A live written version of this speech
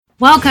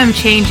Welcome,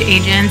 change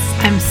agents.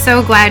 I'm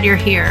so glad you're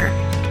here.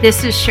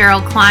 This is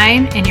Cheryl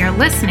Klein, and you're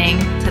listening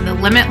to the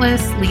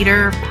Limitless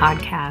Leader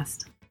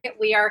Podcast.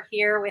 We are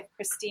here with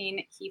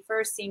Christine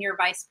Kiefer, Senior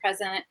Vice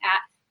President at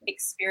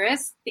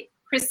Experis.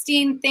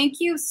 Christine, thank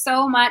you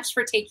so much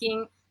for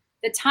taking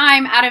the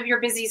time out of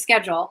your busy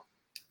schedule.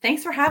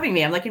 Thanks for having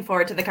me. I'm looking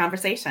forward to the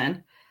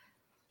conversation.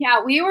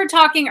 Yeah, we were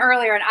talking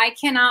earlier, and I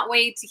cannot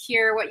wait to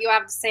hear what you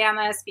have to say on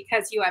this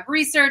because you have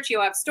research, you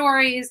have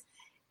stories,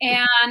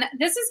 and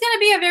this is going to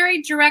be a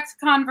very direct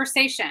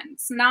conversation.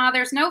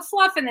 There's no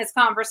fluff in this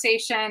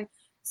conversation.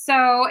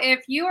 So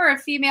if you are a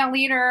female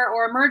leader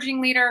or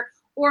emerging leader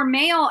or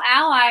male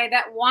ally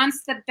that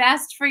wants the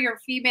best for your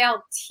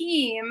female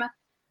team,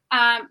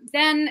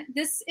 then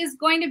this is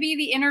going to be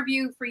the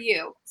interview for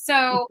you.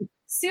 So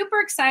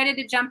super excited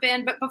to jump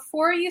in. But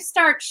before you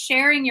start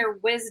sharing your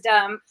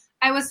wisdom,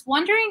 I was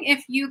wondering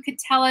if you could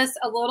tell us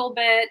a little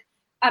bit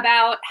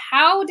about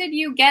how did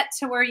you get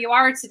to where you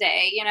are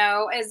today?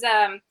 As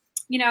a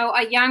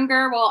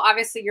younger, well,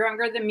 obviously you're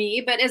younger than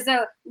me, but as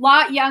a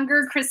lot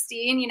younger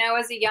Christine,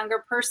 as a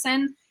younger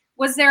person,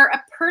 was there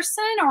a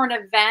person or an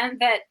event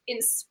that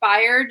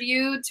inspired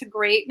you to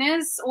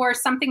greatness or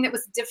something that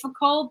was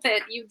difficult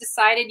that you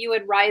decided you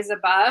would rise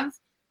above?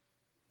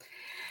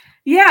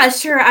 Yeah,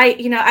 sure.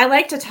 I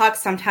like to talk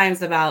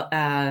sometimes about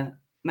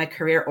my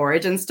career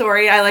origin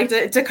story. I like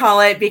to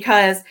call it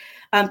because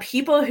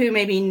people who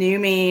maybe knew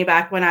me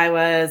back when I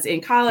was in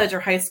college or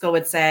high school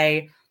would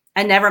say,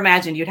 I never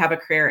imagined you'd have a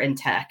career in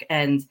tech.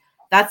 And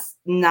that's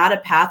not a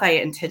path I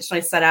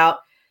intentionally set out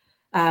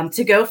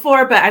to go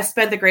for, but I've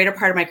spent the greater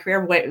part of my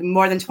career,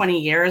 more than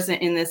 20 years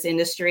in this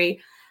industry.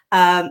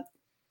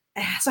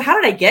 So how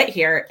did I get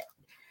here?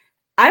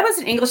 I was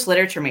an English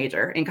literature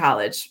major in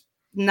college,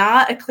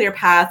 not a clear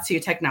path to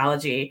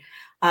technology.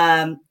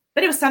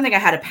 But it was something I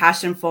had a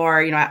passion for.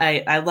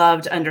 I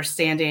loved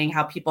understanding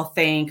how people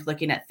think,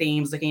 looking at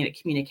themes, looking at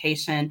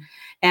communication.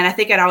 And I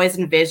think I'd always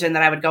envisioned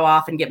that I would go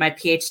off and get my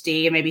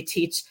PhD and maybe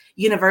teach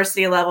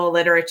university level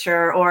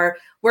literature, or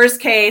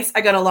worst case,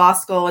 I go to law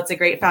school. It's a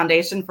great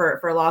foundation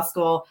for law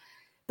school.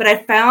 But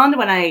I found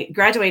when I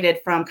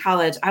graduated from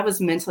college, I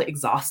was mentally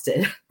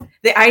exhausted.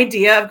 The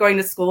idea of going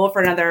to school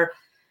for another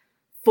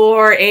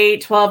 4,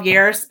 8, 12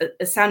 years,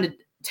 it sounded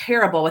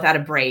terrible without a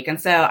break.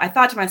 And so I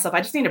thought to myself,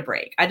 I just need a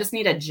break. I just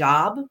need a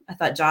job. I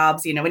thought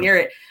jobs, when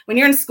you're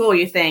in school,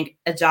 you think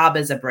a job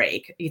is a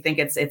break. You think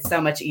it's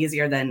so much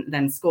easier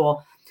than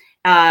school.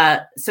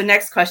 So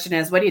next question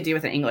is, what do you do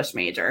with an English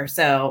major?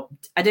 So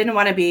I didn't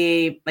want to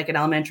be like an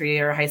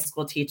elementary or high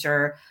school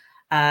teacher.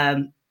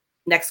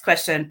 Next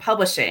question,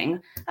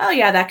 publishing. Oh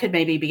yeah, that could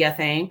maybe be a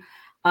thing.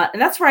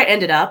 And that's where I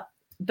ended up,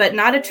 but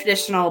not a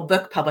traditional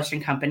book publishing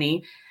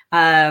company.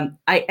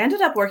 I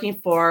ended up working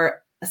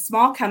for a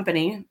small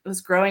company. It was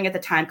growing at the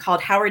time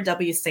called Howard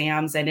W.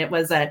 Sams. And it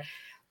was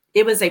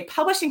a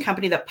publishing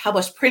company that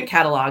published print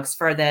catalogs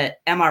for the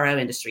MRO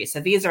industry. So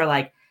these are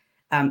like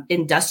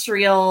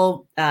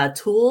industrial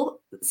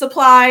tool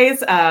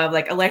supplies,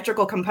 like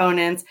electrical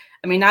components.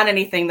 I mean, not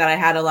anything that I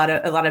had a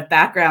lot of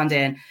background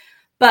in,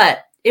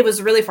 but it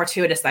was really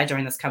fortuitous that I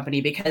joined this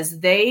company because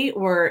they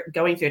were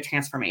going through a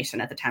transformation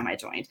at the time I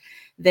joined.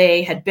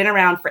 They had been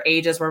around for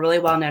ages, were really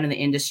well known in the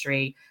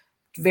industry,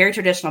 very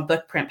traditional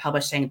book print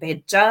publishing. They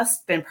had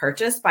just been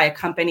purchased by a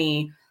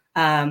company,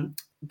 Bell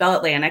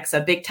Atlantic, so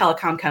a big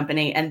telecom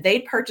company, and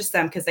they purchased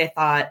them because they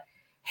thought,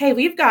 hey,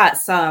 we've got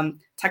some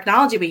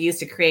technology we use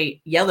to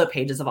create yellow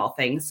pages of all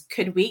things.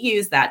 Could we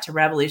use that to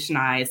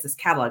revolutionize this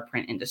catalog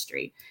print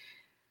industry?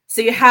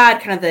 So you had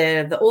kind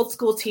of the old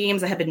school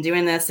teams that had been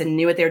doing this and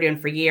knew what they were doing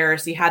for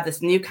years. You had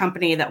this new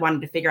company that wanted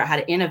to figure out how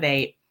to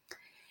innovate,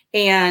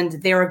 and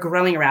they were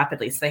growing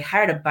rapidly. So they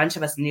hired a bunch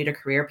of us new to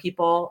career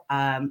people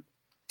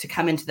to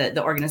come into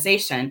the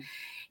organization.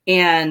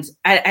 And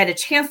I had a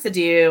chance to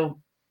do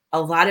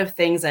a lot of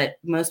things that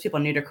most people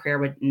new to career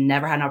would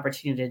never have an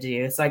opportunity to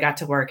do. So I got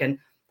to work in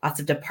lots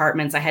of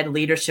departments. I had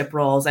leadership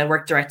roles. I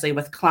worked directly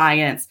with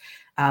clients.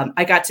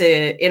 I got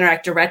to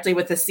interact directly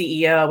with the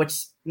CEO,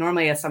 which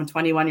normally some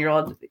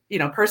 21-year-old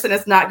person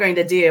is not going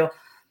to do.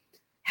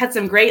 Had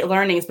some great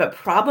learnings, but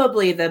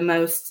probably the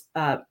most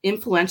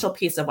influential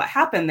piece of what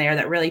happened there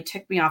that really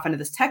ticked me off into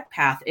this tech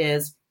path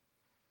is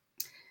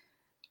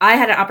I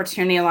had an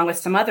opportunity, along with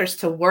some others,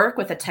 to work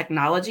with a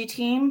technology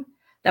team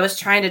that was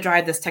trying to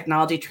drive this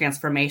technology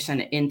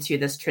transformation into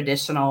this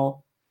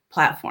traditional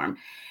platform.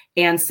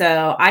 And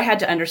so I had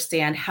to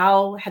understand,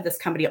 how had this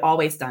company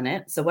always done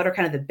it? So what are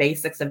kind of the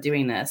basics of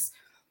doing this?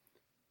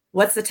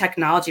 What's the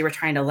technology we're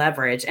trying to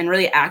leverage, and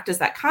really act as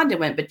that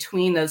conduit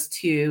between those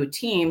two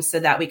teams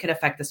so that we could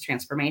affect this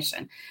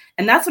transformation.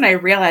 And that's when I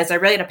realized I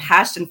really had a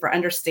passion for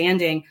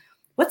understanding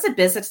what's a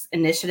business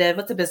initiative,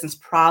 what's a business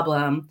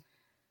problem,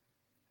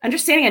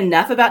 understanding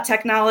enough about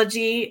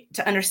technology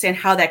to understand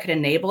how that could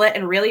enable it,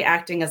 and really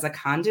acting as a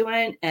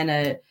conduit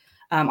and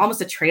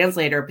almost a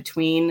translator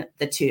between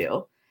the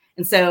two.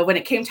 And so when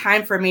it came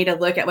time for me to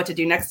look at what to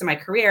do next in my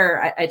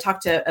career, I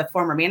talked to a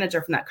former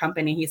manager from that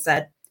company. He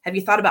said, have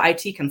you thought about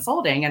IT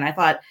consulting? And I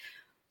thought,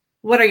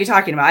 what are you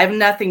talking about? I have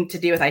nothing to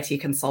do with IT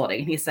consulting.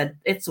 And he said,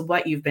 it's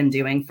what you've been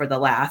doing for the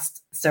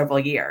last several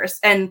years.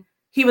 And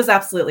he was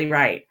absolutely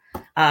right.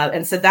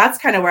 And so that's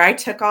kind of where I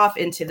took off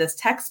into this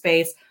tech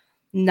space,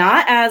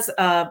 not as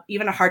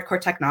even a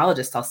hardcore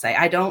technologist, I'll say.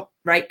 I don't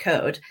write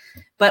code.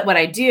 But what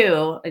I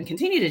do and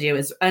continue to do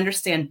is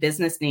understand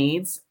business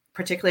needs,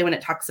 particularly when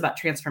it talks about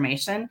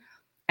transformation.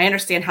 I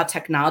understand how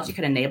technology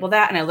can enable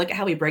that. And I look at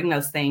how we bring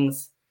those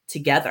things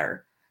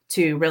together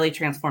to really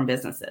transform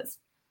businesses.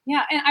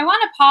 Yeah. And I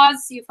want to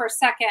pause you for a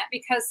second,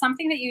 because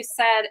something that you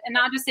said, and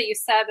not just that you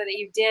said, but that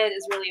you did,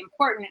 is really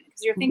important,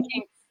 because you're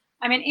thinking,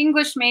 I'm an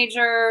English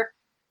major,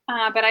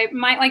 but I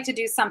might like to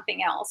do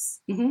something else.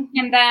 Mm-hmm.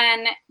 And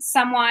then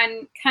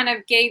someone kind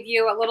of gave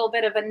you a little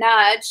bit of a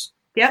nudge.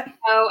 Yep.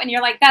 And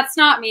you're like, that's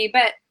not me,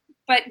 but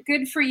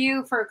good for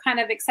you for kind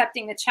of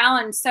accepting the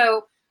challenge.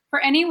 So for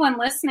anyone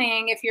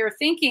listening, if you're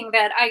thinking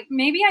that I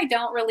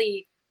don't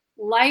really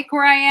like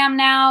where I am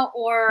now,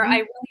 or I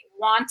really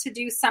want to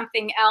do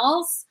something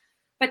else,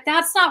 but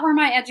that's not where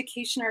my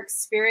education or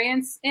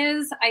experience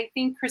is. I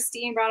think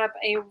Christine brought up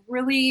a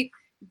really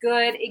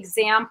good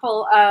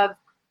example of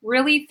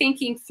really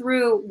thinking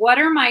through, what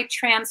are my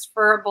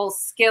transferable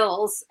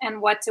skills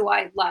and what do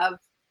I love?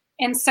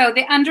 And so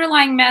the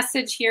underlying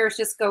message here is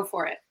just go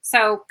for it.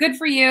 So good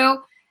for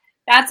you.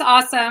 That's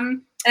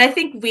awesome. And I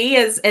think we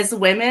as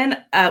women,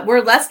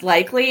 we're less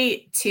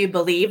likely to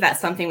believe that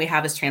something we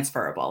have is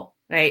transferable,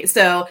 right?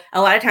 So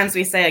a lot of times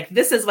we say, like,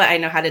 this is what I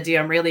know how to do.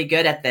 I'm really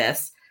good at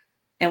this.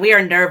 And we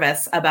are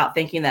nervous about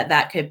thinking that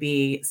that could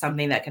be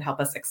something that could help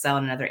us excel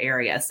in another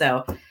area.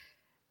 So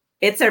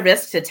it's a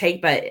risk to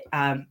take, but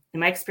in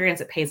my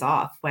experience, it pays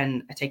off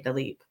when I take the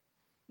leap.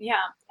 Yeah.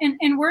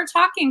 And we're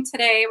going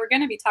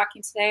to be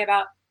talking today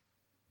about,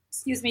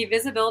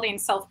 visibility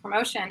and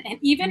self-promotion. And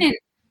even in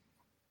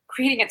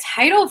creating a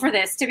title for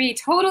this, to be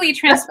totally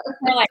transparent,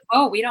 we're like,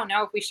 oh, we don't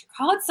know if we should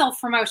call it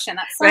self-promotion.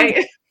 That's right.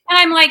 And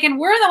I'm like, and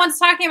we're the ones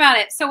talking about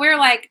it. So we're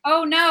like,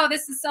 oh no,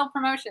 this is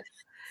self-promotion.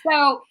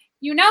 So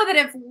you know that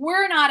if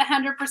we're not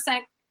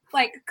 100%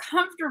 like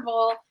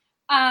comfortable,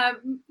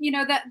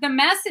 the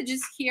message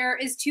is here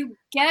is to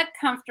get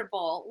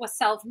comfortable with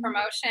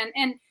self-promotion.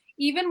 And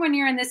even when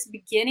you're in this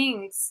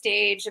beginning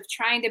stage of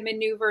trying to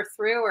maneuver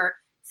through or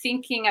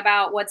thinking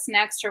about what's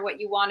next or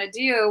what you want to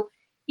do,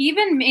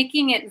 even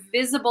making it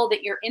visible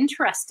that you're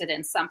interested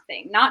in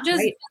something, not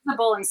just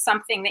visible in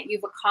something that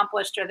you've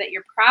accomplished or that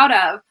you're proud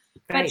of,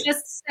 but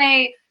just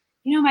say,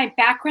 my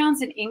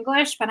background's in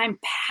English, but I'm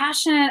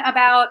passionate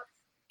about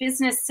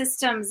business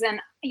systems and,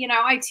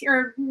 IT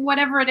or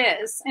whatever it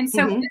is. And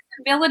so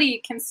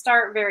visibility can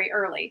start very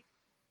early.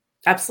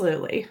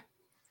 Absolutely.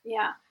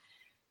 Yeah.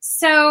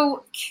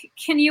 So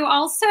can you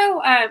also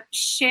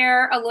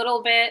share a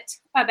little bit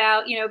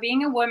about,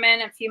 being a woman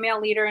and female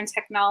leader in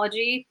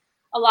technology?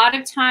 A lot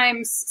of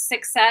times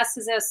success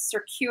is a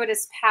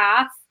circuitous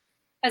path,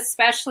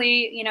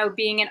 especially,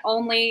 being an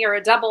only or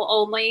a double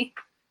only.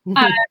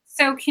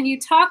 So can you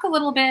talk a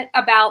little bit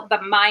about the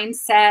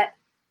mindset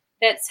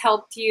that's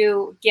helped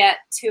you get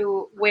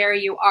to where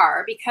you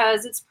are?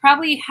 Because it's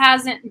probably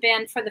hasn't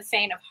been for the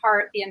faint of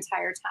heart the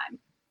entire time.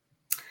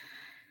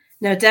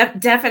 No,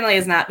 definitely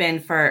has not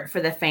been for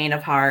the faint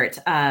of heart.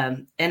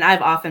 And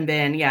I've often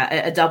been,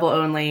 a double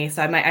only.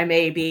 So I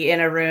may be in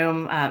a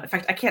room. In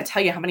fact, I can't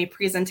tell you how many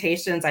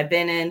presentations I've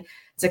been in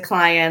to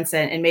clients,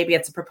 and maybe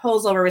it's a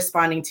proposal we're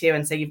responding to.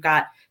 And so you've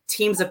got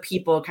teams of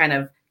people kind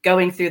of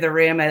going through the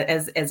room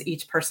as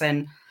each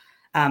person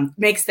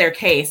makes their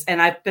case.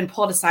 And I've been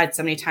pulled aside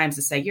so many times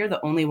to say, you're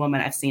the only woman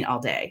I've seen all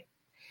day.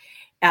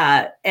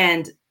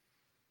 And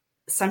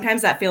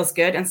sometimes that feels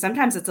good. And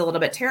sometimes it's a little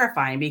bit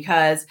terrifying,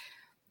 because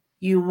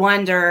you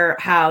wonder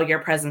how your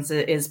presence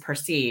is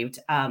perceived.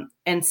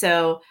 And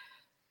so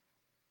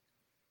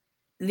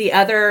the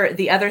other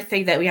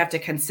thing that we have to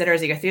consider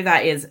as you go through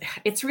that is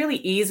it's really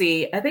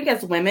easy. I think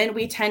as women,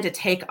 we tend to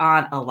take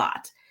on a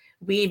lot.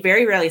 We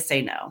very rarely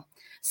say no.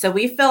 So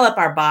we fill up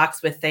our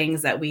box with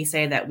things that we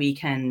say that we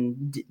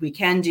can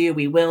do,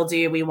 we will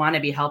do, we want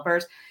to be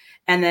helpers.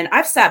 And then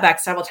I've sat back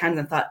several times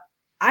and thought,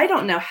 I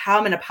don't know how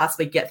I'm going to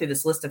possibly get through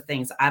this list of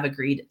things I've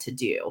agreed to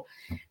do.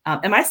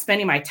 Am I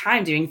spending my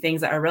time doing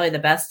things that are really the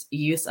best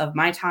use of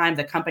my time,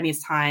 the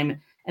company's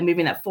time, and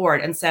moving that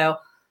forward? And so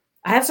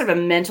I have sort of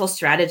a mental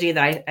strategy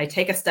that I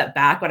take a step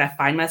back when I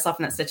find myself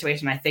in that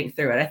situation. I think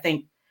through it. I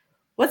think,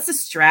 what's the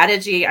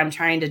strategy I'm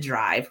trying to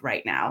drive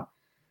right now?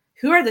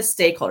 Who are the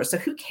stakeholders? So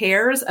who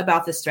cares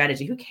about this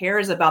strategy? Who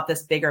cares about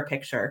this bigger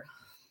picture?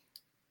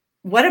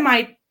 What am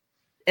I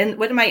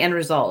end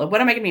result?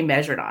 What am I going to be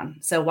measured on?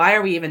 So why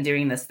are we even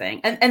doing this thing?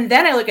 And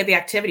then I look at the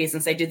activities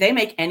and say, do they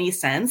make any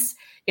sense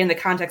in the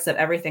context of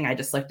everything I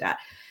just looked at?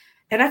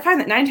 And I find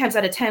that 9 times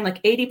out of 10,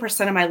 like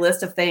 80% of my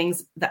list of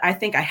things that I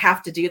think I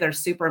have to do that are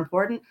super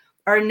important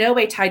are in no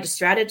way tied to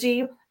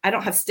strategy. I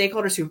don't have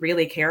stakeholders who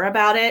really care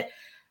about it.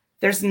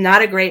 There's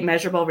not a great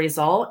measurable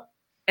result.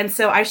 And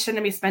so I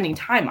shouldn't be spending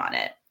time on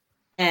it.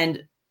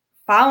 And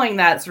following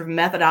that sort of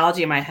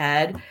methodology in my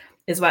head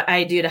is what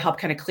I do to help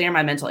kind of clear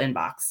my mental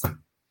inbox.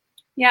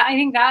 Yeah, I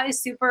think that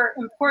is super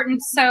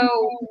important.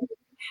 So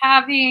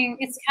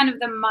it's kind of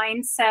the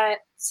mindset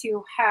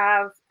to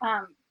have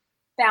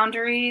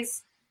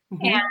boundaries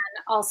and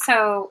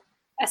also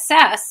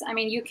assess. I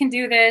mean, you can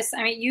do this.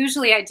 I mean,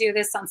 usually I do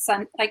this on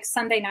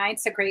Sunday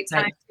night's a great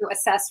time to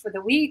assess for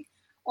the week,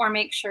 or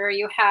make sure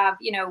you have,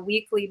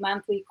 weekly,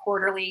 monthly,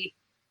 quarterly,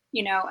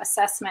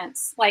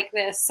 assessments like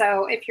this.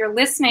 So if you're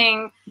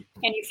listening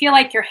and you feel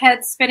like your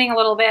head's spinning a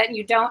little bit and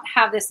you don't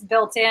have this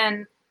built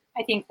in,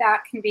 I think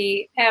that can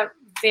be a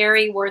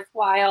very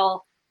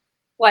worthwhile,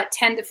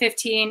 10 to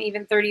 15,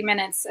 even 30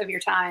 minutes of your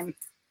time.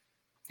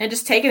 And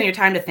just taking your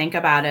time to think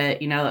about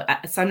it.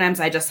 Sometimes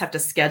I just have to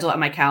schedule at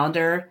my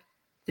calendar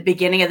the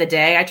beginning of the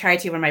day. I try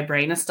to when my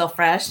brain is still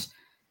fresh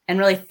and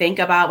really think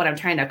about what I'm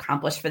trying to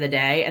accomplish for the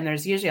day. And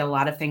there's usually a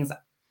lot of things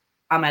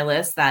on my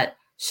list that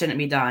shouldn't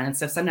be done. And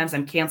so sometimes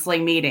I'm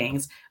canceling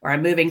meetings, or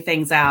I'm moving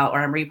things out,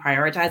 or I'm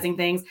reprioritizing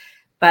things.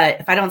 But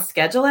if I don't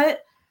schedule it,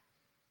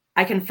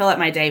 I can fill up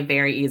my day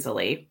very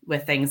easily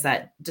with things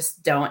that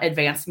just don't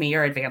advance me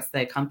or advance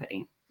the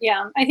company.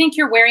 Yeah, I think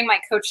you're wearing my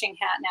coaching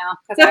hat now,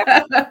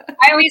 because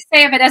I always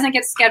say if it doesn't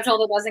get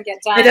scheduled, it doesn't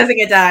get done. It doesn't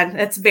get done.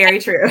 It's very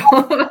true.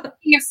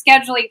 Speaking of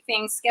scheduling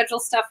things, schedule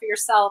stuff for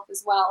yourself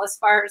as well, as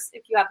far as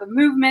if you have a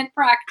movement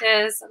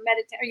practice, a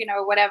meditation,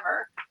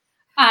 whatever.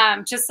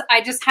 I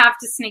just have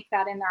to sneak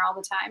that in there all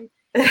the time.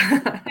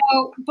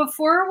 So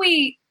before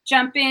we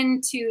jump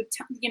into,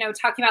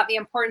 talking about the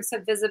importance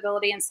of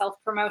visibility and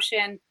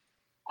self-promotion,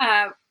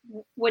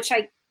 which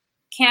I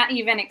can't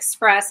even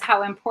express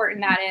how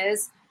important that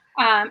is.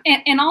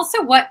 And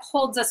also what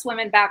holds us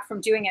women back from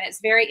doing it.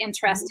 It's very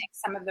interesting,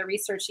 some of the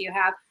research you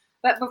have.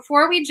 But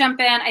before we jump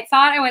in, I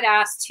thought I would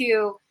ask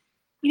too,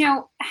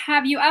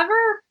 have you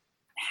ever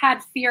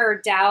had fear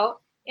or doubt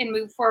and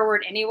move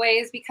forward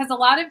anyways? Because a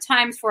lot of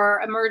times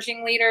for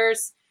emerging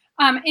leaders,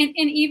 and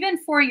even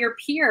for your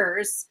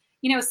peers,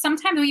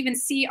 sometimes we even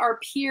see our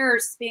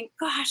peers think,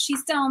 gosh,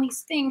 she's done all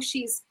these things.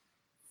 She's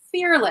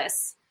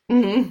fearless.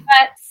 Mm-hmm.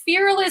 But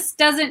fearless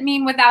doesn't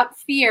mean without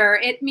fear.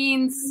 It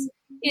means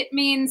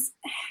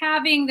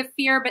having the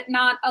fear, but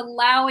not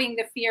allowing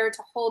the fear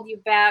to hold you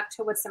back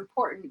to what's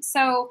important.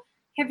 So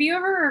have you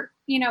ever,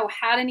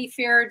 had any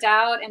fear or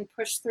doubt and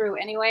pushed through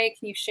anyway?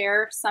 Can you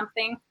share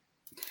something?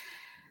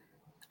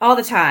 All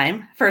the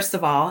time, first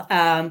of all.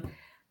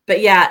 But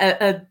yeah,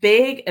 a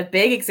big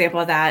example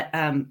of that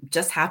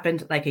just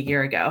happened like a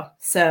year ago.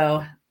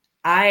 So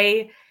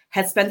I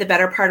had spent the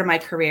better part of my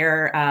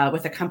career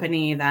with a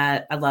company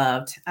that I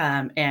loved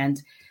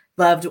and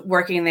loved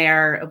working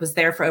there. I was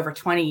there for over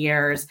 20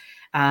 years,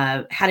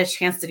 had a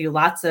chance to do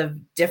lots of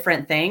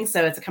different things.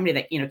 So it's a company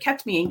that,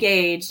 kept me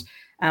engaged.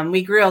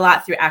 We grew a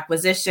lot through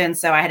acquisition.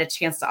 So I had a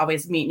chance to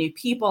always meet new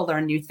people,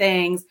 learn new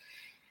things.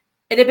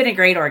 It had been a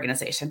great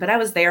organization, but I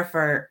was there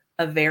for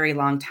a very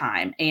long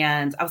time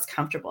and I was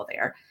comfortable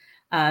there.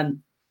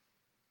 And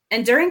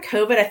during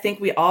COVID, I think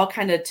we all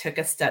kind of took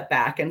a step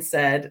back and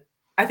said,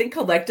 I think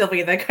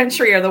collectively the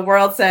country or the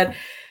world said,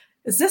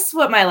 is this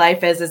what my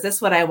life is? Is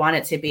this what I want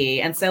it to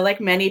be? And so like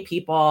many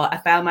people, I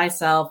found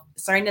myself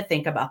starting to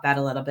think about that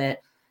a little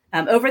bit.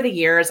 Over the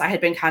years, I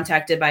had been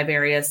contacted by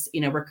various,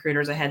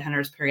 recruiters or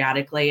headhunters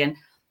periodically. And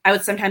I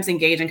would sometimes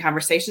engage in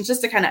conversations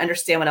just to kind of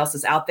understand what else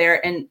is out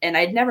there. And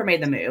I'd never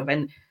made the move.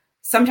 And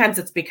sometimes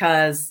it's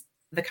because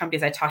the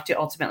companies I talked to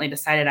ultimately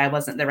decided I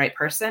wasn't the right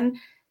person.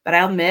 But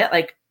I'll admit,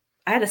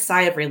 I had a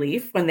sigh of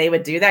relief when they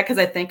would do that, because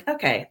I think,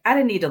 okay, I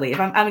didn't need to leave.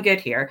 I'm good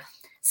here.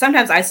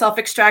 Sometimes I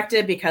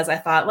self-extracted because I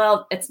thought,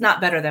 well, it's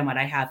not better than what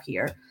I have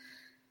here.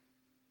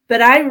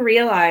 But I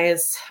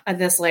realized in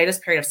this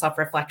latest period of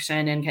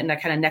self-reflection and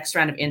kind of next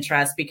round of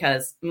interest,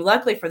 because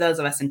luckily for those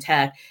of us in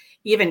tech,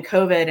 even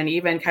COVID and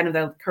even kind of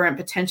the current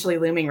potentially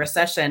looming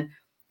recession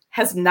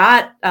has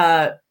not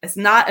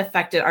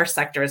affected our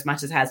sector as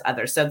much as it has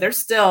others. So there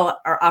still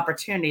are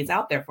opportunities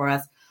out there for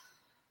us.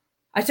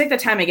 I took the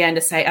time again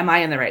to say, am I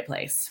in the right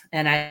place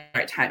and at the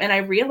right time? And I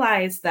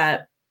realized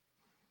that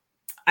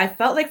I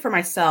felt like for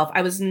myself,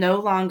 I was no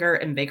longer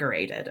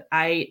invigorated.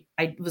 I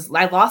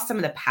lost some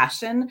of the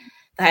passion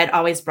that I had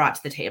always brought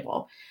to the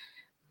table.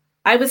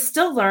 I was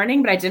still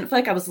learning, but I didn't feel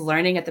like I was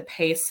learning at the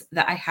pace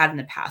that I had in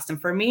the past.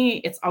 And for me,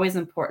 it's always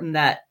important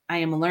that I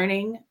am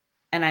learning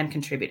and I'm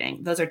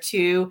contributing. Those are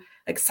two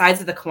sides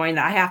of the coin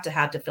that I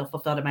have to feel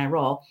fulfilled in my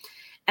role.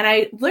 And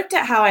I looked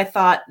at how I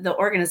thought the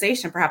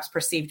organization perhaps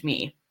perceived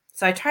me.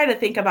 So I tried to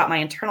think about my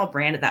internal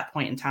brand at that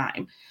point in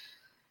time.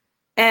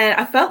 And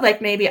I felt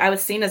like maybe I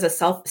was seen as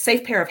a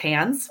safe pair of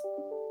hands.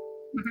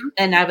 Mm-hmm.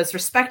 And I was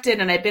respected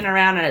and I'd been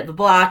around at the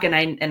block and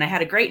I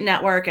had a great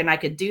network and I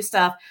could do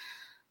stuff.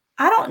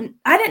 I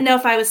didn't know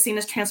if I was seen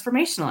as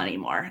transformational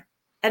anymore.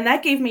 And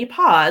that gave me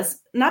pause,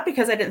 not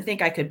because I didn't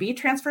think I could be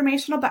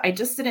transformational, but I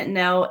just didn't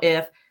know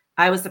if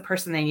I was the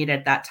person they needed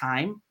at that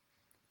time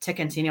to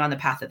continue on the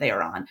path that they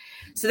were on.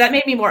 So that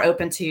made me more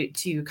open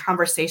to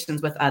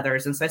conversations with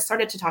others. And so I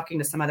started talking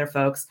to some other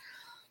folks.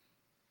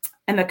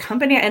 And the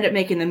company I ended up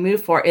making the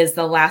move for is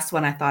the last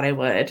one I thought I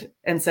would.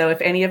 And so if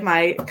any of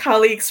my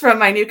colleagues from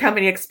my new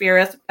company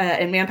Experis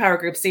and Manpower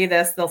Group see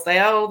this, they'll say,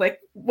 oh,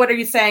 what are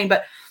you saying?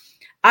 But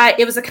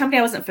it was a company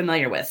I wasn't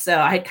familiar with. So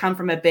I had come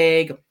from a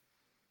big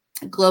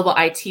global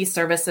IT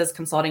services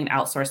consulting and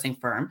outsourcing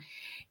firm.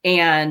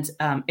 And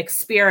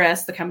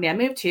Experis, the company I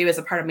moved to, is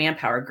a part of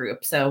Manpower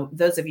Group. So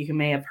those of you who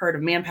may have heard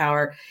of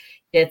Manpower,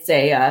 it's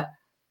the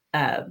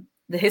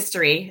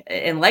history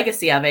and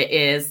legacy of it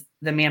is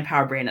the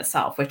Manpower brand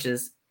itself, which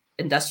is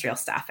industrial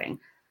staffing.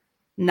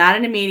 Not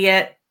an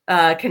immediate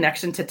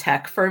connection to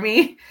tech for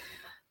me,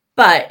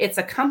 but it's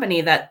a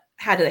company that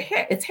had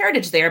its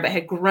heritage there, but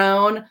had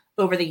grown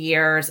over the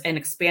years and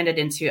expanded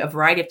into a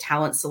variety of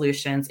talent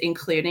solutions,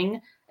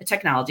 including a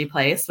technology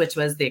place, which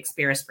was the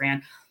Experis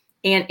brand.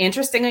 And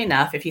interestingly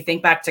enough, if you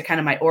think back to kind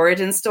of my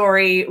origin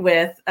story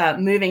with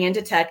moving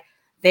into tech,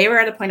 they were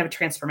at a point of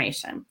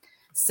transformation.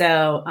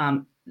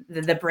 So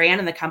the brand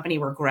and the company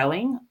were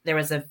growing. There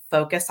was a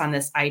focus on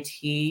this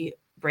IT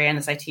brand,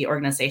 this IT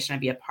organization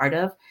I'd be a part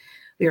of.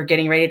 We were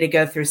getting ready to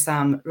go through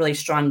some really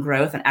strong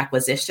growth and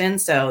acquisition.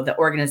 So the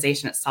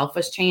organization itself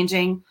was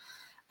changing.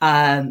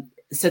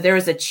 So there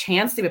was a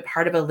chance to be a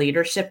part of a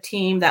leadership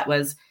team that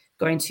was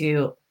going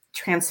to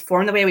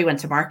transform the way we went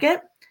to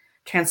market,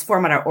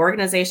 transform what our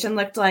organization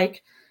looked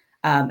like,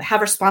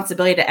 have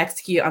responsibility to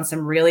execute on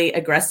some really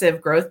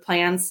aggressive growth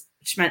plans,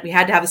 which meant we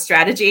had to have a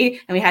strategy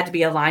and we had to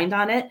be aligned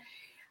on it.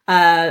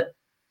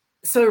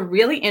 So a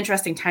really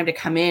interesting time to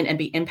come in and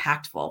be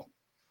impactful,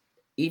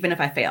 even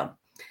if I failed.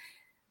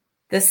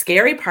 The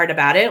scary part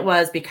about it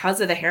was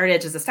because of the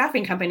heritage as a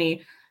staffing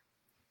company,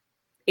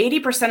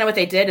 80% of what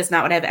they did is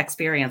not what I have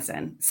experience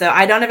in. So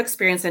I don't have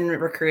experience in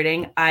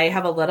recruiting. I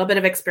have a little bit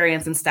of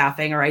experience in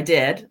staffing, or I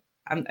did.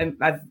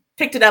 I've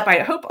picked it up, I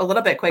hope, a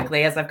little bit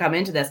quickly as I've come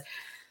into this.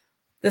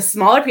 The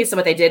smaller piece of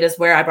what they did is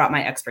where I brought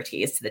my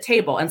expertise to the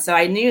table. And so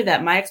I knew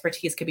that my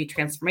expertise could be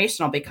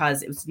transformational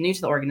because it was new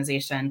to the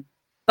organization,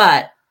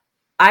 but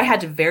I had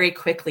to very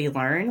quickly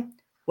learn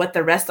what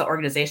the rest of the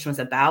organization was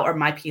about, or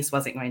my piece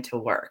wasn't going to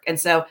work. And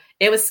so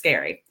it was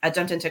scary. I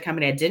jumped into a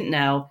company I didn't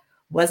know,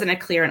 wasn't a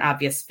clear and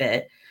obvious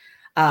fit.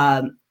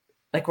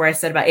 Like where I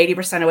said about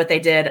 80% of what they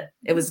did,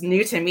 it was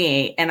new to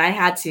me, and I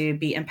had to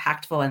be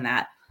impactful in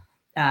that.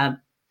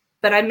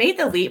 But I made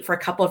the leap for a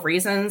couple of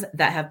reasons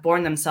that have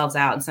borne themselves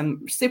out. And so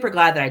I'm super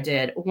glad that I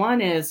did.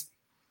 One is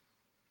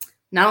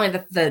not only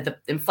the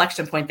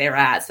inflection point they were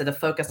at, so the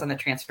focus on the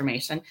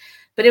transformation,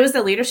 but it was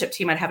the leadership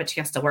team I'd have a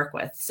chance to work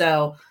with.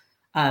 So,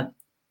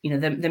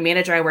 the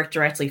manager I worked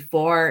directly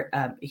for,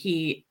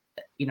 he,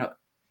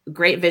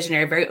 great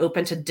visionary, very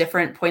open to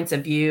different points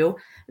of view,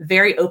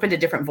 very open to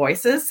different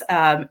voices,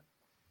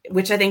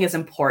 which I think is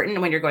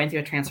important when you're going through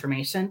a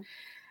transformation.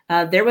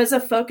 There was a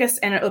focus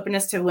and an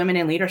openness to women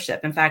in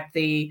leadership. In fact,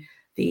 the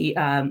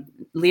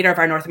leader of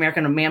our North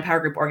American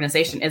Manpower Group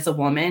organization is a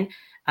woman.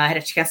 I had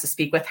a chance to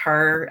speak with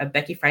her,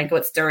 Becky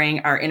Frankowitz, during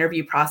our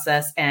interview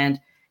process, and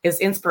it was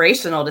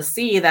inspirational to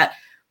see that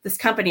this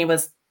company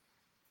was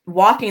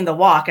walking the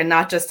walk and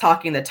not just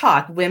talking the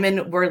talk.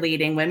 Women were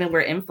leading, women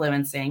were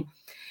influencing,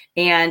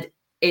 and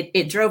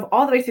it drove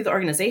all the way through the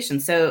organization.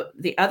 So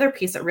the other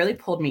piece that really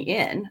pulled me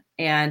in,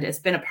 and it's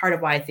been a part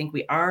of why I think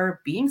we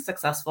are being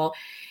successful,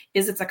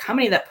 is it's a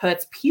company that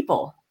puts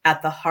people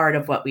at the heart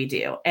of what we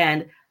do.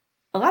 And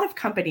a lot of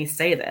companies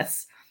say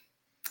this.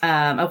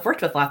 I've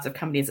worked with lots of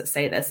companies that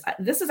say this.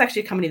 This is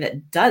actually a company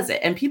that does it.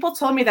 And people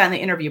told me that in the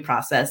interview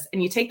process,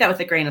 and you take that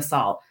with a grain of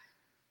salt.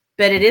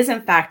 But it is,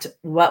 in fact,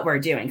 what we're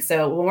doing.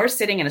 So when we're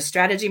sitting in a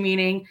strategy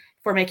meeting,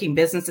 if we're making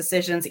business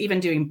decisions, even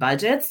doing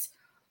budgets,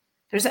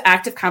 there's an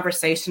active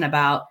conversation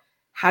about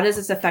how does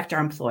this affect our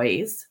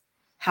employees?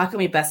 How can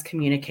we best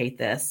communicate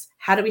this?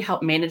 How do we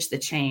help manage the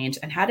change?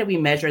 And how do we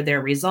measure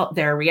their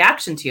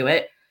reaction to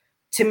it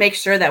to make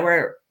sure that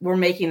we're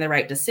making the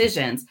right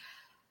decisions?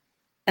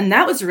 And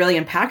that was really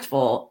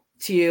impactful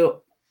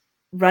to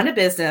run a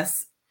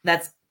business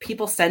that's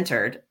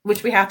people-centered,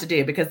 which we have to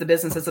do because the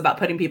business is about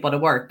putting people to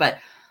work. But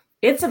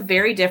it's a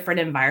very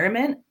different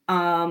environment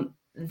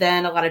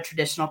than a lot of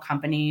traditional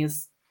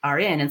companies are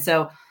in. And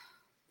so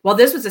while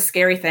this was a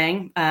scary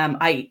thing,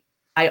 I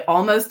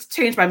almost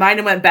changed my mind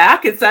and went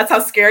back. That's how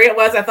scary it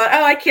was. I thought,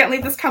 I can't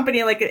leave this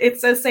company. Like,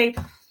 it's so safe.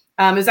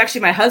 It was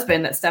actually my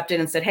husband that stepped in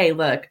and said, hey,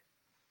 look,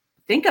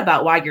 think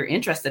about why you're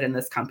interested in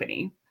this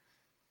company.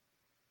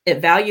 It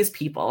values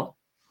people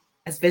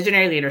as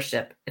visionary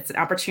leadership. It's an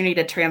opportunity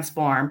to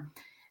transform.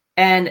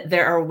 And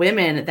there are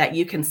women that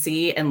you can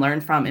see and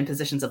learn from in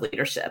positions of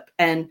leadership.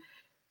 And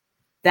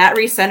that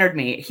recentered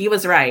me. He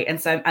was right.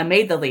 And so I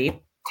made the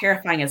leap,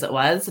 terrifying as it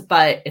was,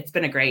 but it's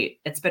been a great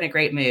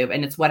move.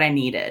 And it's what I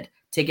needed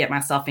to get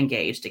myself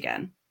engaged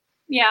again.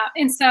 Yeah.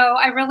 And so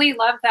I really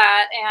love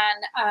that.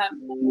 And,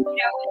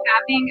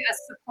 having a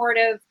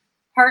supportive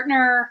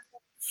partner,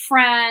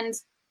 friend,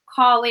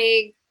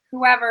 colleague,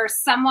 whoever,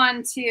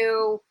 someone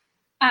to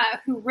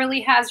who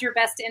really has your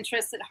best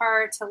interests at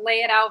heart, to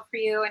lay it out for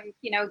you and,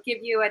 give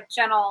you a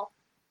gentle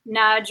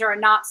nudge or a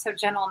not so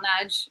gentle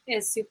nudge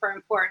is super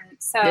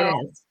important.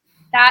 So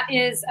that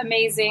is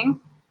amazing.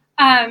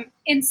 And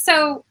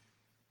so,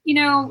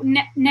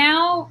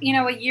 now,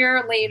 a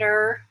year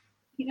later,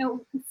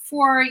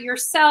 for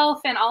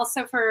yourself and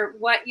also for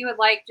what you would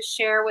like to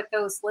share with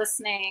those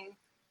listening,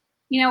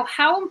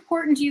 how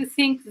important do you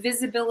think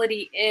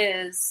visibility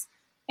is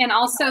and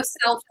also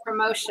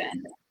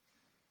self-promotion.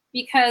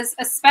 Because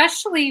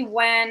especially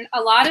when a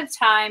lot of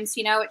times,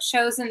 it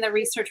shows in the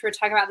research, we were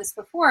talking about this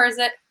before, is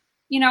that,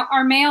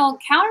 our male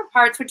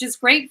counterparts, which is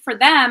great for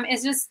them,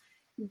 is just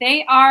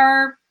they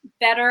are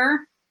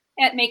better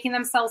at making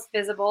themselves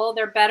visible.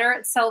 They're better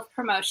at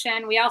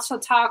self-promotion. We also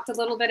talked a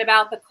little bit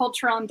about the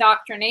cultural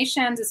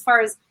indoctrinations as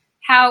far as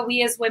how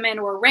we as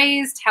women were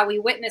raised, how we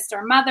witnessed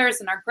our mothers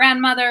and our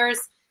grandmothers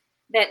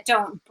that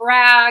don't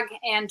brag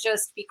and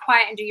just be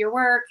quiet and do your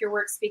work. Your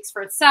work speaks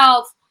for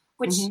itself,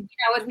 which,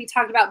 as we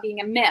talked about,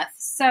 being a myth.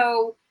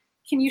 So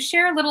can you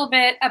share a little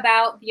bit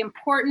about the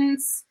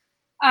importance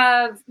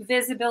of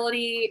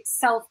visibility,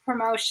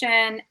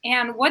 self-promotion,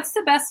 and what's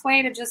the best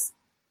way to just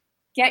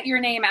get your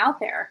name out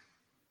there?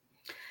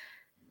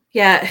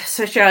 Yeah,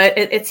 so Cheryl,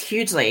 it's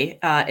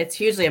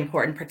hugely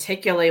important,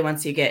 particularly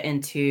once you get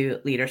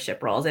into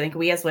leadership roles. I think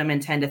we as women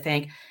tend to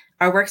think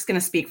our work's going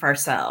to speak for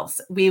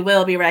ourselves. We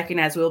will be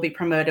recognized, we will be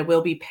promoted,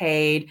 we'll be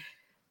paid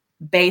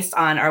based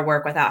on our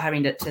work without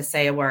having to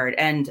say a word.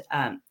 And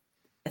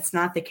it's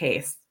not the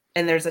case.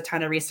 And there's a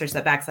ton of research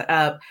that backs it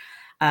up.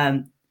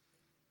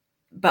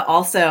 But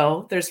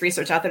also there's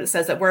research out there that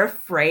says that we're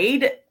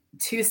afraid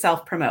to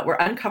self-promote. We're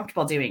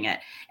uncomfortable doing it.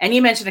 And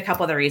you mentioned a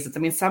couple of the reasons. I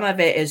mean, some of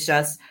it is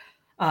just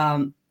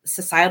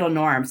societal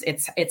norms.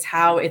 It's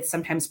how it's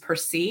sometimes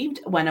perceived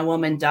when a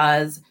woman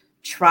does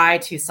try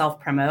to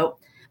self-promote.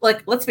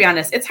 Like, let's be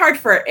honest, it's hard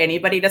for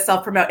anybody to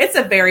self-promote. It's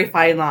a very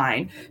fine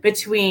line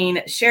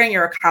between sharing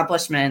your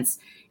accomplishments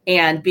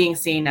and being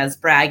seen as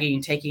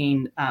bragging,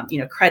 taking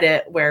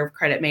credit where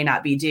credit may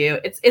not be due.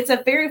 It's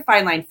a very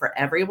fine line for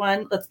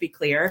everyone. Let's be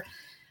clear,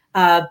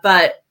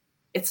 but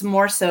it's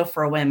more so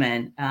for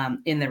women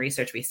in the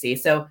research we see.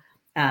 So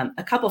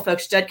a couple of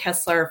folks, Jed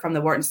Kessler from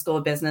the Wharton School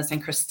of Business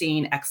and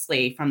Christine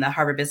Exley from the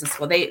Harvard Business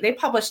School, they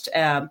published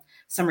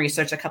some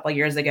research a couple of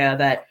years ago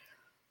that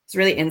is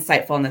really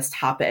insightful on this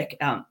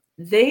topic.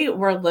 They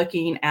were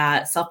looking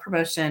at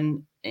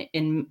self-promotion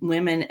in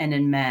women and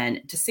in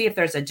men to see if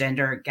there's a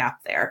gender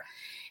gap there.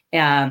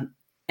 And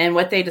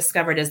what they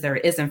discovered is there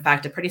is, in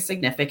fact, a pretty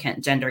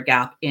significant gender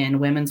gap in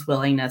women's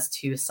willingness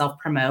to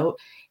self-promote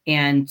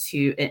and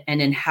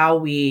in how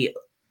we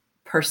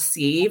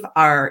perceive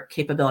our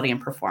capability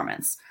and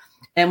performance.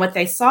 And what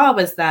they saw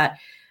was that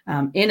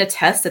in a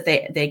test that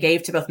they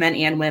gave to both men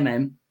and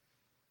women,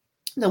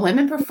 the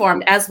women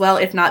performed as well,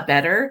 if not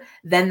better,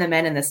 than the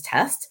men in this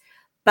test.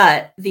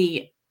 But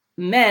the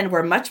men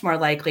were much more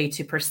likely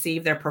to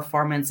perceive their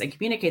performance and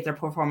communicate their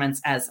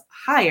performance as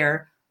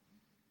higher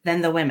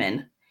than the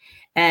women.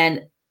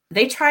 And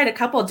they tried a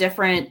couple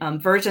different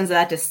versions of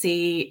that to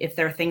see if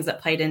there are things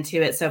that played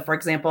into it. So, for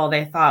example,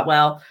 they thought,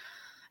 well,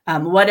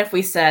 what if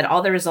we said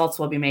all the results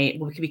will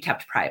be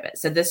kept private?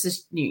 So this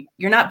is,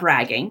 you're not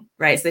bragging,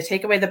 right? So they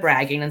take away the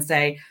bragging and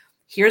say,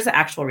 here's the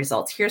actual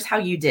results. Here's how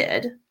you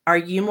did. Are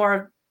you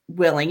more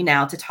willing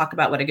now to talk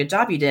about what a good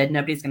job you did?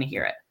 Nobody's going to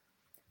hear it.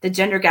 The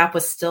gender gap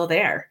was still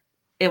there.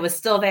 It was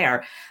still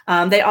there.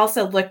 They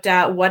also looked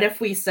at what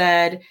if we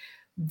said,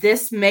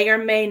 this may or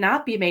may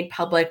not be made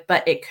public,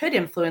 but it could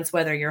influence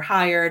whether you're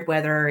hired,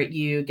 whether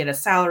you get a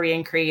salary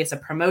increase, a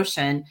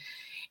promotion.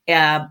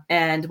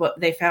 And what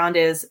they found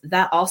is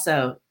that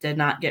also did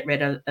not get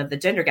rid of the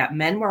gender gap.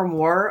 Men were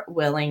more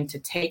willing to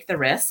take the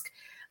risk,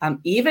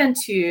 even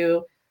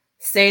to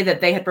say that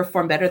they had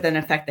performed better than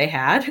in fact they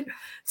had,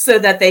 so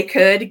that they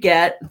could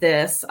get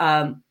this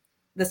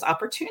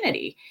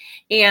opportunity.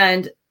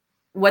 And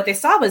what they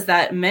saw was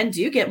that men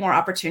do get more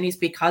opportunities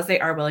because they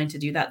are willing to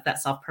do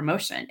that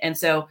self-promotion. And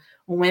so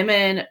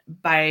women,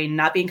 by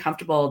not being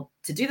comfortable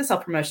to do the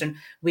self-promotion,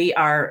 we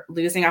are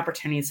losing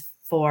opportunities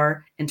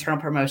for internal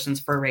promotions,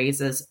 for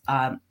raises,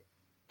 and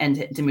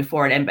to move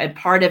forward. And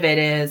part of it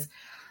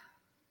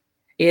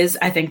is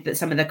I think that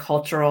some of the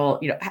cultural,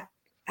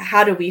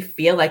 how do we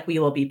feel like we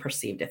will be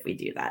perceived if we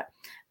do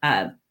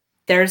that?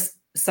 There's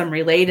some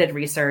related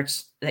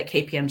research that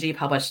KPMG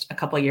published a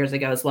couple of years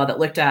ago as well that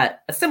looked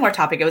at a similar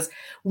topic. It was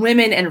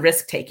women and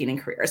risk-taking in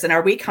careers. And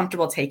are we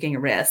comfortable taking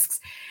risks?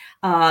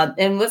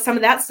 And what some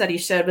of that study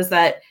showed was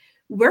that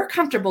we're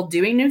comfortable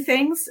doing new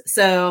things.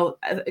 So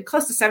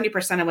close to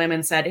 70% of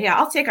women said, yeah,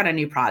 I'll take on a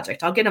new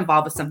project. I'll get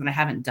involved with something I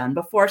haven't done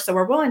before. So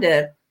we're willing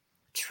to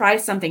try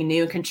something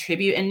new,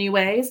 contribute in new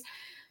ways.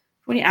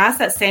 When you ask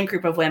that same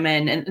group of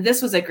women, and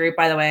this was a group,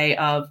 by the way,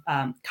 of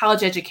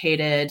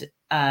college-educated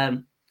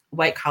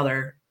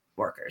white-collar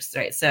workers,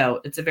 right? So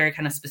it's a very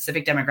kind of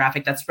specific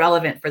demographic that's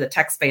relevant for the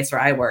tech space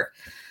where I work.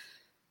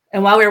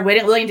 And while we were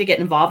willing to get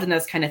involved in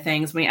those kind of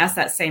things, when we asked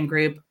that same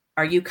group,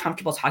 are you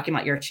comfortable talking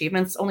about your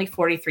achievements? Only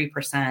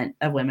 43%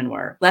 of women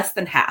were, less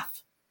than half.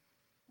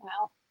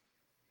 Wow.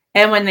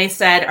 And when they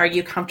said, are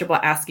you comfortable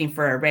asking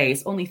for a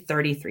raise? Only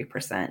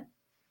 33%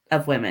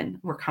 of women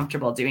were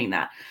comfortable doing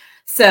that.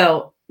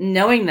 So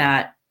knowing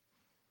that,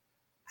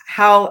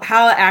 how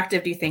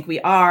active do you think we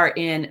are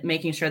in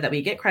making sure that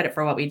we get credit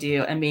for what we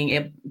do and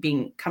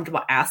being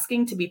comfortable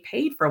asking to be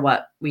paid for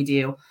what we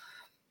do?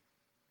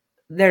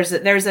 There's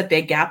a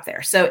big gap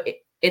there. So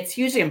it's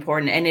hugely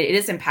important, and it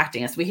is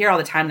impacting us. We hear all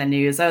the time in the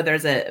news,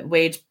 there's a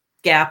wage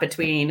gap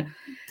between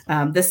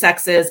the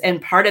sexes.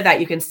 And part of that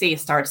you can see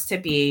starts to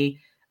be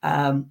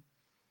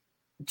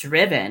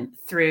driven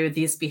through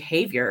these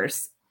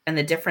behaviors and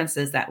the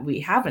differences that we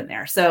have in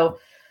there. So,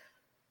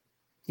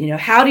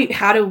 how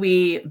do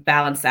we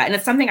balance that? And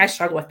it's something I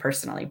struggle with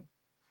personally.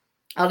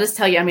 I'll just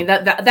tell you, I mean,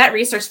 that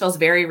research feels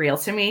very real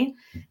to me.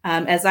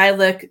 As I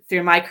look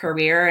through my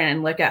career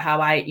and look at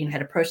how I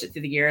had approached it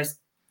through the years.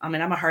 I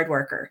mean, I'm a hard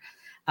worker.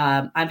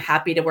 I'm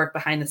happy to work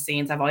behind the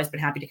scenes. I've always been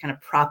happy to kind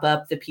of prop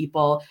up the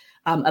people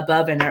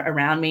above and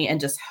around me and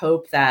just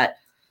hope that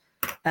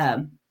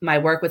my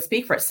work would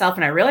speak for itself.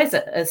 And I realized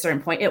at a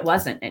certain point, it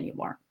wasn't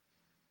anymore.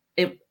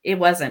 It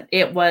wasn't.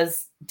 It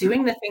was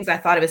doing the things I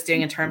thought it was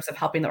doing in terms of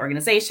helping the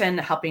organization,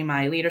 helping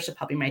my leadership,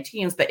 helping my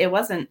teams, but it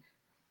wasn't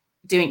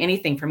doing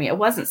anything for me. It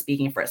wasn't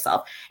speaking for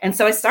itself. And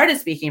so I started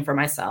speaking for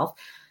myself,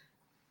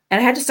 and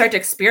I had to start to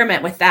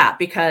experiment with that,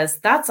 because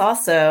that's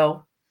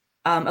also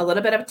a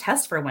little bit of a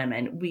test for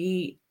women.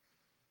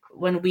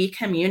 When we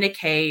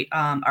communicate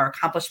our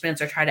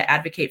accomplishments or try to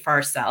advocate for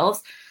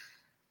ourselves,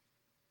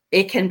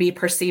 it can be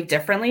perceived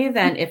differently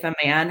than if a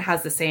man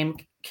has the same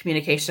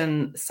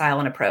communication style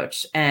and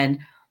approach. And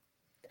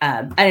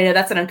I know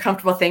that's an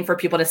uncomfortable thing for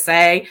people to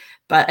say,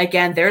 but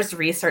again, there's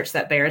research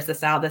that bears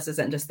this out. This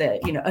isn't just the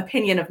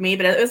opinion of me,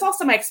 but it was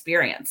also my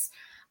experience.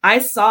 I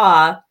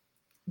saw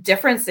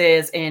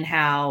differences in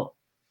how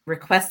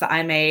requests that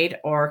I made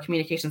or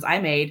communications I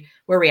made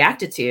were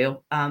reacted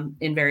to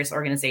in various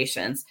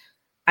organizations.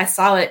 I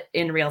saw it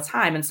in real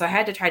time. And so I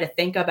had to try to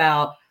think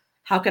about,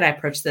 how could I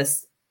approach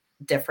this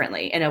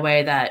differently in a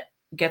way that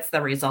gets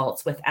the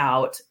results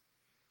without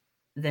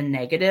the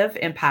negative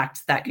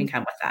impact that can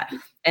come with that.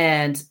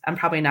 And I'm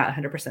probably not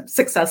 100%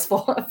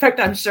 successful. In fact,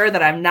 I'm sure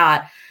that I'm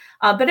not.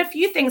 But a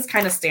few things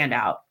kind of stand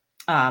out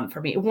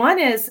for me. One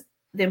is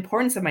the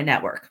importance of my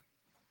network.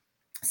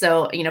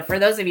 So, for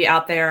those of you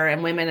out there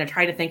and women are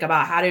trying to think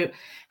about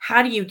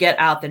how do you get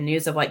out the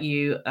news of what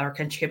you are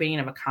contributing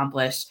and have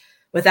accomplished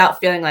without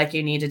feeling like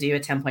you need to do a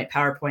 10-point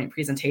PowerPoint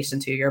presentation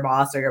to your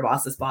boss or your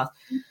boss's boss,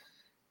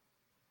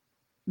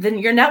 then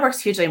your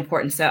network's hugely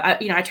important. So,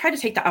 I try to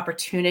take the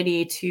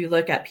opportunity to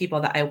look at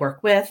people that I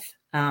work with,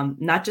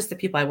 not just the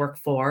people I work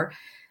for,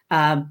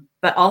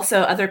 but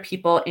also other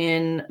people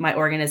in my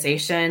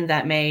organization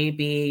that may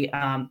be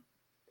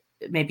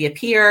a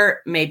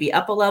peer, maybe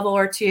up a level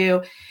or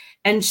two,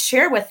 and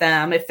share with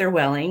them, if they're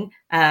willing,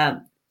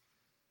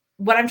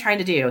 what I'm trying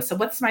to do. So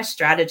what's my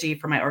strategy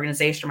for my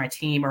organization or my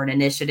team or an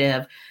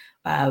initiative?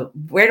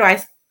 Where do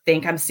I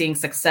think I'm seeing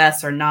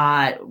success or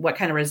not? What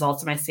kind of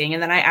results am I seeing?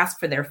 And then I ask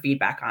for their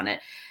feedback on it.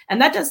 And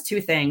that does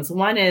two things.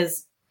 One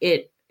is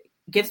it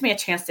gives me a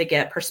chance to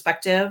get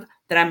perspective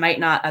that I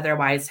might not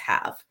otherwise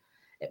have.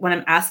 When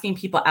I'm asking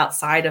people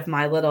outside of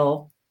my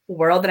little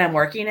world that I'm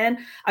working in,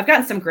 I've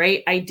gotten some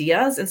great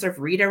ideas and sort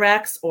of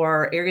redirects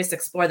or areas to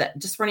explore that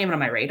just weren't even on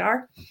my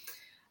radar.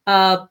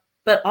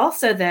 But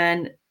also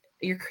then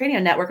you're creating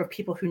a network of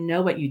people who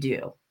know what you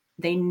do.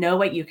 They know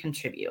what you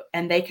contribute,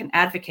 and they can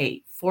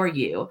advocate for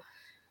you.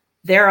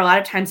 There are a lot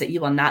of times that you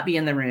will not be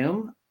in the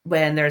room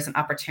when there's an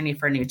opportunity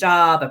for a new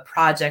job, a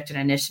project, an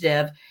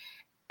initiative.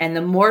 And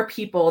the more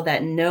people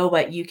that know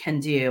what you can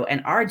do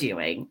and are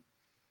doing,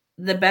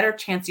 the better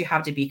chance you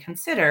have to be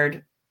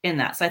considered in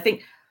that. So I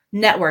think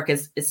network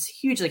is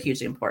hugely,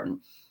 hugely important.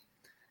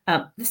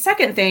 The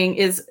second thing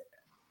is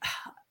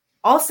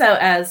also,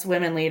 as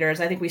women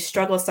leaders, I think we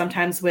struggle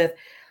sometimes with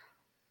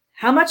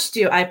how much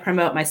do I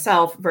promote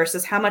myself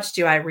versus how much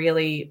do I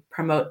really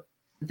promote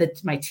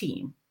my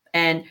team?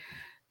 And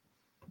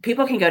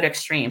people can go to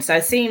extremes. So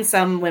I've seen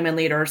some women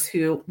leaders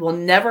who will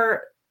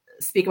never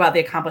speak about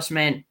the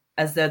accomplishment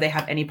as though they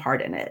have any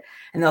part in it.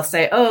 And they'll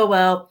say, oh,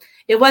 well,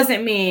 it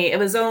wasn't me. It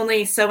was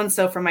only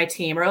so-and-so from my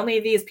team, or only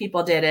these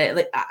people did it.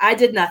 Like, I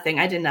did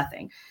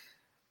nothing.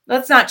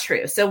 That's not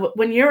true. So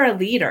when you're a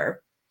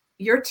leader,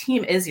 your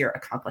team is your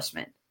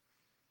accomplishment,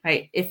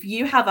 right? If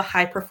you have a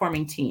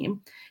high-performing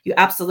team, you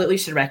absolutely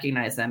should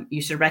recognize them.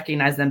 You should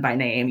recognize them by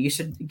name. You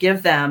should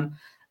give them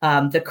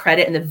the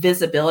credit and the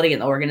visibility in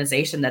the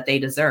organization that they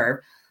deserve.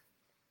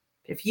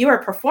 If you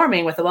are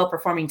performing with a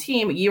well-performing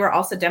team, you are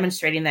also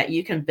demonstrating that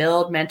you can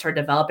build, mentor,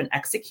 develop, and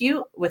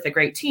execute with a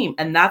great team.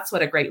 And that's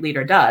what a great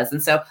leader does.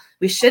 And so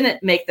we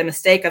shouldn't make the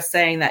mistake of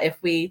saying that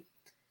if we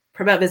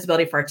promote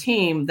visibility for our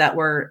team, that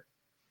we're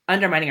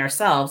undermining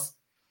ourselves.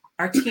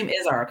 Our team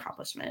is our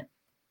accomplishment.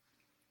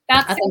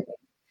 I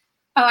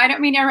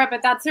don't mean to interrupt,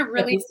 but that's a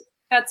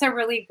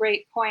really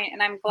great point.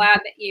 And I'm glad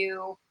that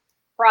you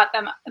brought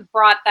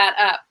that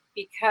up,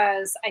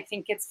 because I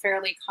think it's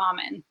fairly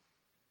common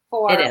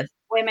for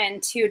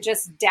women to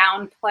just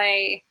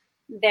downplay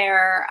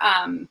their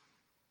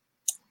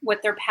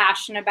what they're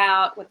passionate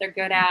about, what they're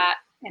good at,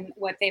 and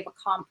what they've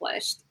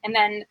accomplished. And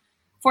then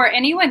for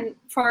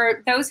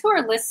those who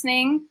are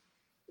listening,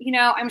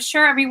 I'm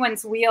sure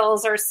everyone's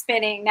wheels are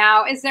spinning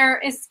now.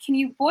 Can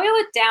you boil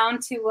it down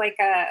to like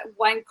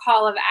one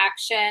call of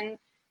action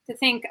to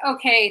think,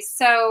 okay,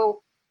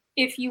 so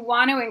if you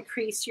want to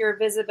increase your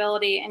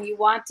visibility and you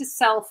want to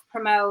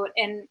self-promote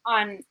in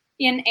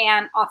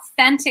an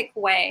authentic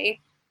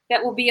way,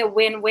 that will be a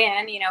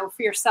win-win,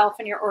 for yourself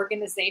and your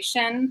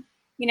organization.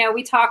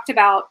 We talked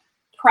about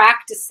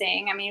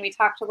practicing. I mean, we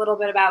talked a little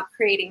bit about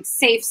creating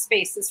safe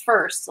spaces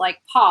first, like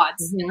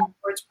pods,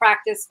 where it's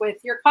practice with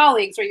your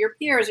colleagues or your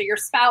peers or your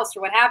spouse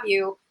or what have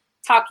you,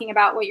 talking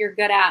about what you're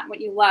good at and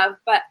what you love.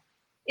 But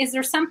is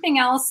there something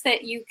else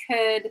that you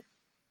could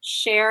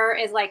share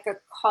as like a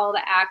call to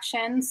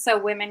action so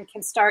women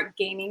can start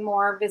gaining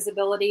more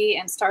visibility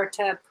and start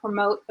to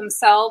promote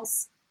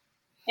themselves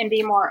and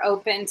be more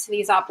open to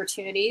these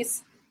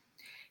opportunities?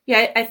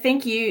 Yeah, I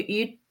think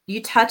you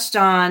touched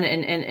on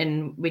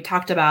and we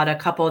talked about a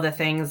couple of the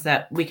things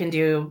that we can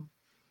do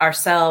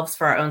ourselves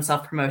for our own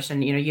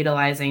self-promotion,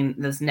 utilizing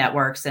those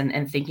networks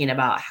and thinking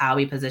about how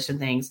we position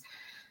things.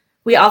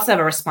 We also have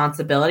a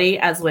responsibility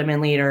as women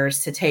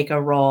leaders to take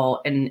a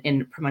role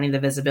in promoting the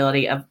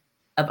visibility of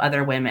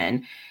other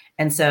women.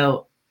 And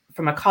so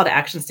from a call to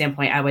action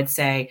standpoint, I would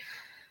say,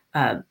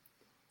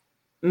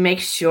 make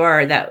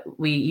sure that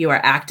you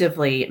are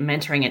actively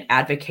mentoring and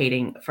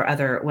advocating for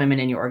other women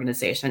in your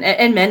organization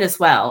and men as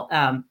well,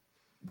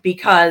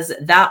 because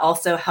that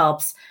also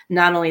helps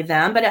not only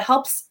them, but it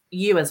helps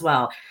you as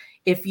well.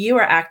 If you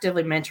are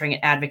actively mentoring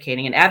and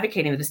advocating,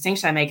 the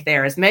distinction I make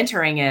there is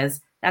mentoring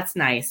is that's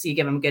nice. You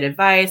give them good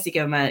advice. You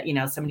give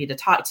them somebody to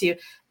talk to.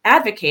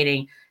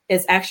 Advocating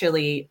is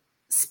actually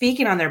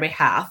speaking on their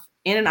behalf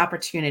in an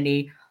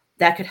opportunity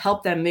that could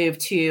help them move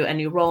to a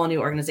new role, a new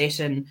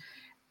organization.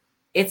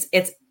 It's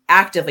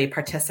actively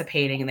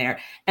participating there,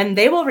 and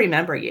they will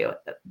remember you.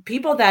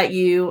 People that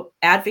you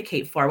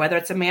advocate for, whether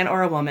it's a man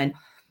or a woman,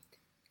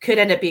 could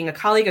end up being a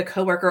colleague, a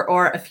coworker,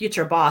 or a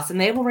future boss, and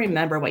they will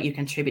remember what you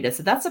contributed.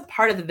 So that's a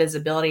part of the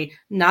visibility,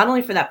 not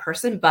only for that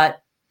person,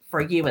 but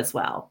for you as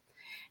well.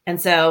 And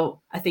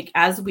so I think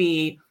as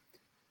we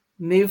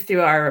move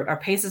through our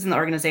paces in the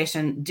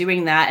organization,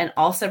 doing that, and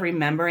also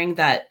remembering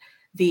that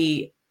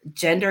the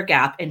gender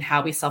gap in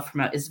how we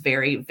self-promote is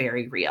very,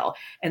 very real.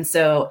 And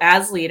so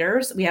as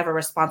leaders, we have a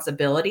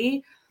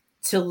responsibility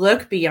to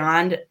look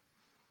beyond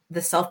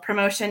the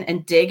self-promotion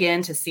and dig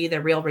in to see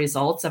the real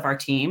results of our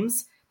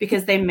teams,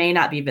 because they may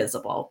not be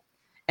visible.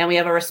 And we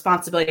have a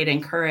responsibility to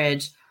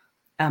encourage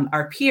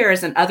our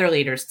peers and other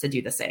leaders to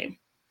do the same.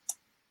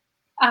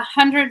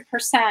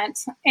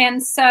 100%.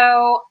 And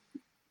so,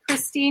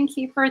 Christine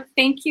Kiefer,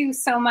 thank you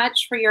so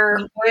much for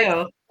your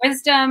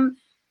wisdom.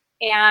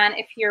 And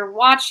if you're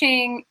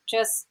watching,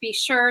 just be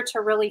sure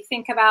to really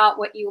think about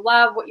what you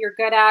love, what you're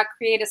good at,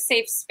 create a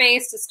safe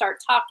space to start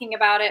talking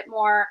about it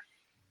more.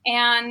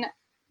 And,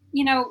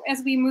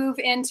 as we move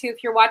into,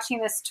 if you're watching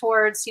this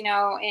towards, in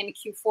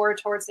Q4,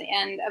 towards the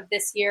end of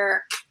this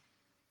year,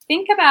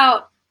 think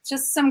about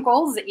just some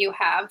goals that you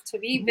have to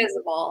be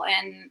visible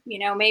and,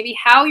 maybe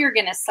how you're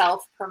going to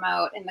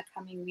self-promote in the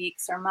coming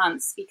weeks or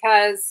months,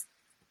 because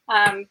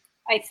I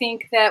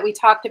think that we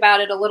talked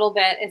about it a little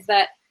bit, is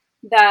that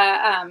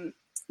the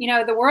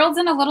world's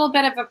in a little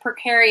bit of a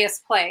precarious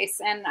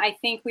place. And I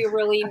think we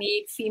really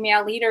need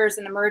female leaders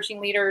and emerging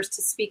leaders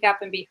to speak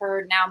up and be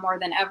heard now more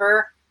than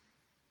ever.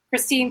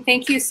 Christine,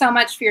 thank you so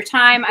much for your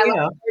time. I look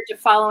forward to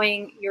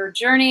following your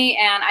journey,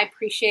 and I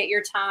appreciate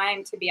your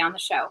time to be on the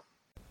show.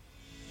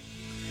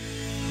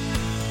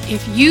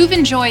 If you've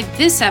enjoyed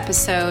this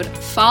episode,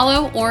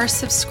 follow or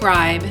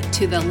subscribe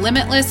to the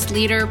Limitless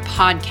Leader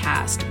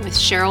podcast with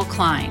Cheryl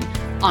Klein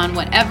on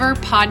whatever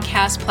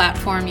podcast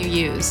platform you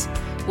use.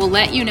 We'll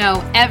let you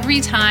know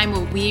every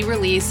time we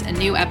release a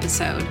new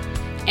episode.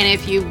 And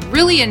if you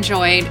really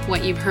enjoyed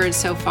what you've heard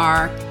so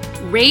far,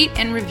 rate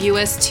and review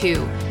us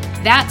too.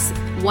 That's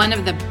one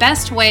of the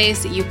best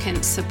ways that you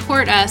can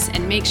support us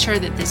and make sure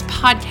that this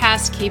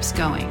podcast keeps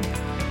going.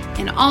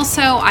 And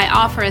also, I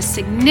offer a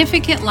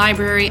significant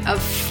library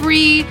of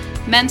free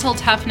mental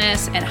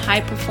toughness and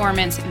high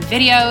performance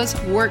videos,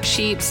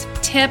 worksheets,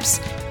 tips,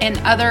 and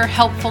other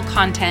helpful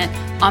content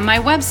on my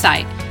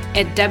website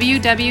at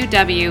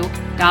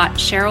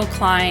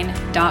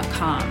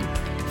www.cherylklein.com.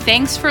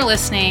 Thanks for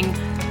listening.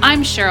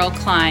 I'm Cheryl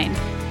Klein,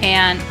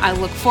 and I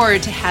look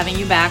forward to having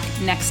you back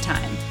next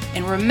time.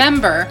 And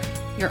remember,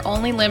 you're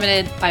only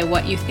limited by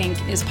what you think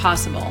is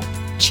possible.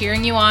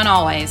 Cheering you on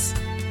always.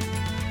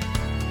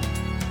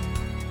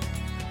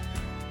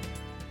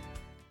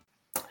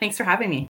 Thanks for having me.